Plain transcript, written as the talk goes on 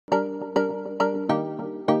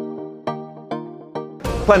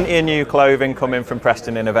Plenty of new clothing coming from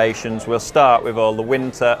Preston Innovations. We'll start with all the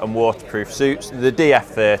winter and waterproof suits. The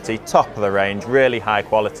DF30, top of the range, really high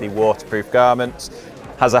quality waterproof garments.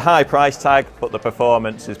 Has a high price tag, but the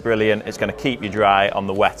performance is brilliant. It's going to keep you dry on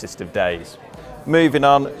the wettest of days. Moving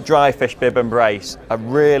on, dry fish bib and brace, a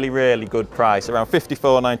really good price, around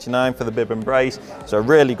 £54.99 for the bib and brace. So a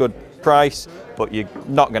really good price, but you're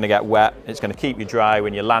not going to get wet. It's going to keep you dry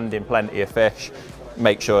when you're landing plenty of fish.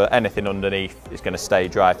 Make sure anything underneath is going to stay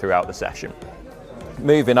dry throughout the session.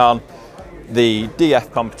 Moving on, the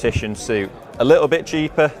DF competition suit, a little bit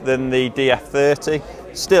cheaper than the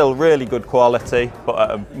DF30, still really good quality, but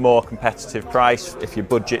at a more competitive price if your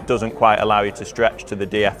budget doesn't quite allow you to stretch to the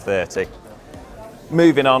DF30.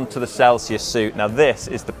 Moving on to the Celsius suit. Now this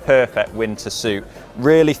is the perfect winter suit.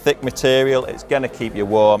 Really thick material, it's going to keep you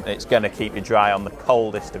warm and it's going to keep you dry on the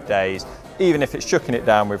coldest of days. Even if it's chucking it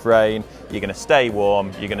down with rain, you're going to stay warm,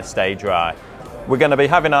 you're going to stay dry. We're going to be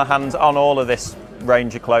having our hands on all of this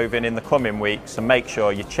range of clothing in the coming weeks, so make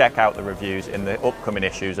sure you check out the reviews in the upcoming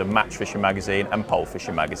issues of Match Fishing Magazine and Pole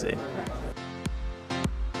Fishing Magazine.